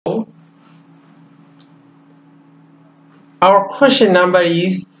Our question number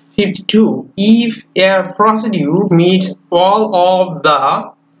is 52. If a procedure meets all of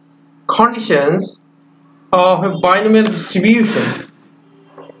the conditions of a binomial distribution,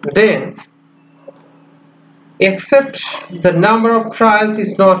 then except the number of trials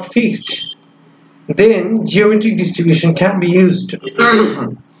is not fixed, then geometric distribution can be used.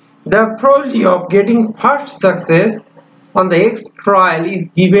 The probability of getting first success on the X trial is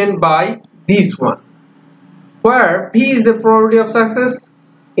given by this one, where P is the probability of success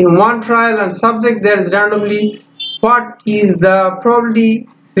in one trial and subject there is randomly what is the probability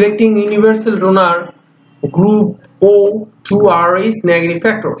selecting universal donor group O to R is negative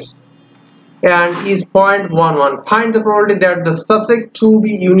factors and is 0.11. Find the probability that the subject to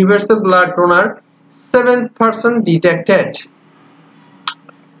be universal blood donor 7% detected.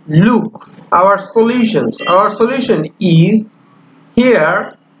 Look, our solutions. Our solution is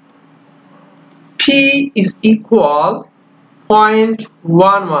here P is equal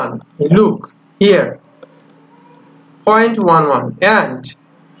 0.11. Look here 0.11 and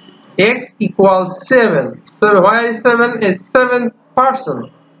X equals 7. So where is 7? Is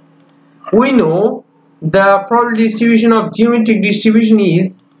 7%. We know the probability distribution of geometric distribution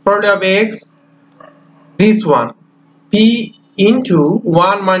is probability of X, this one, P into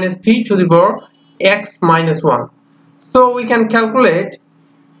 1 minus P to the power X minus 1. So we can calculate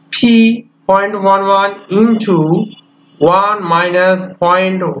P 0.11 into 1 minus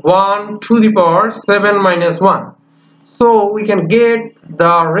 0.1 to the power 7 minus 1. So we can get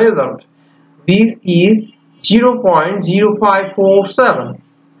the result. This is 0.0547.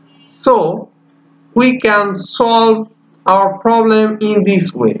 So we can solve our problem in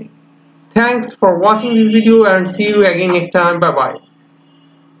this way. Thanks for watching this video and see you again next time. Bye bye.